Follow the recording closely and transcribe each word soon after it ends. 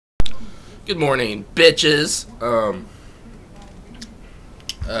Good morning, bitches.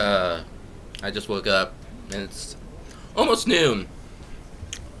 I just woke up and it's almost noon.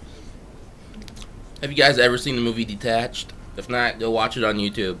 Have you guys ever seen the movie Detached? If not, go watch it on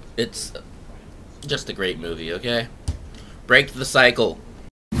YouTube. It's just a great movie, okay? Break the cycle.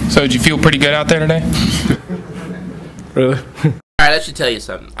 So did you feel pretty good out there today? Really? Alright, I should tell you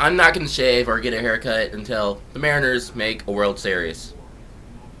something. I'm not going to shave or get a haircut until the Mariners make a World Series.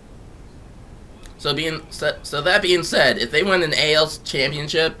 So that being said, if they win an AL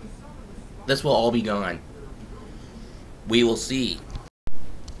championship, this will all be gone. We will see.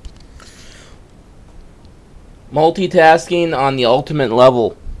 Multitasking on the ultimate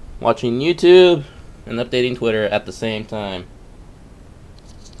level. Watching YouTube and updating Twitter at the same time.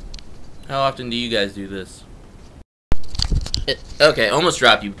 How often do you guys do this? Okay, almost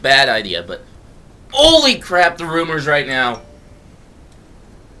dropped you. Bad idea, but holy crap, the rumors right now.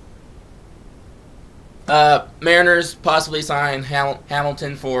 Mariners possibly sign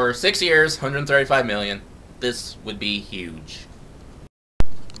Hamilton for 6 years, $135 million. This would be huge.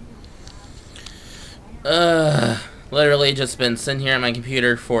 Literally just been sitting here on my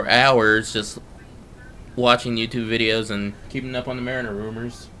computer for hours, just watching YouTube videos and keeping up on the Mariner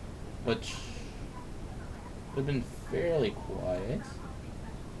rumors, which have been fairly quiet.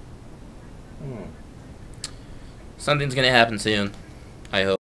 Something's gonna happen soon, I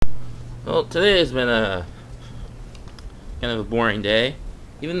hope. Well, today has been a kind of a boring day.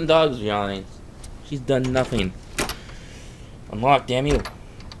 Even the dog's yawning. She's done nothing. Unlock, damn you.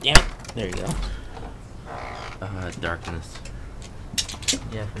 Damn it. There you go. Darkness.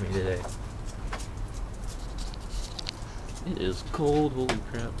 Yeah, for me today. It is cold, holy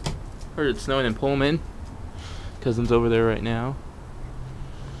crap. Heard it's snowing in Pullman. Cousin's over there right now.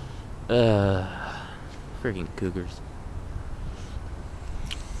 Freaking cougars.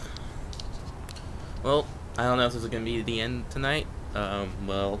 Well, I don't know if this is gonna be the end tonight.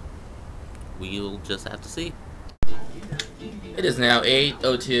 Well, we'll just have to see. It is now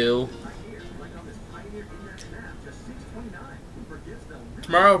 8:02.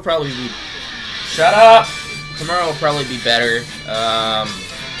 Tomorrow will probably be... Shut up! Tomorrow will probably be better. I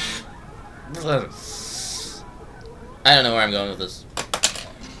don't know where I'm going with this.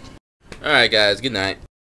 Alright guys, good night.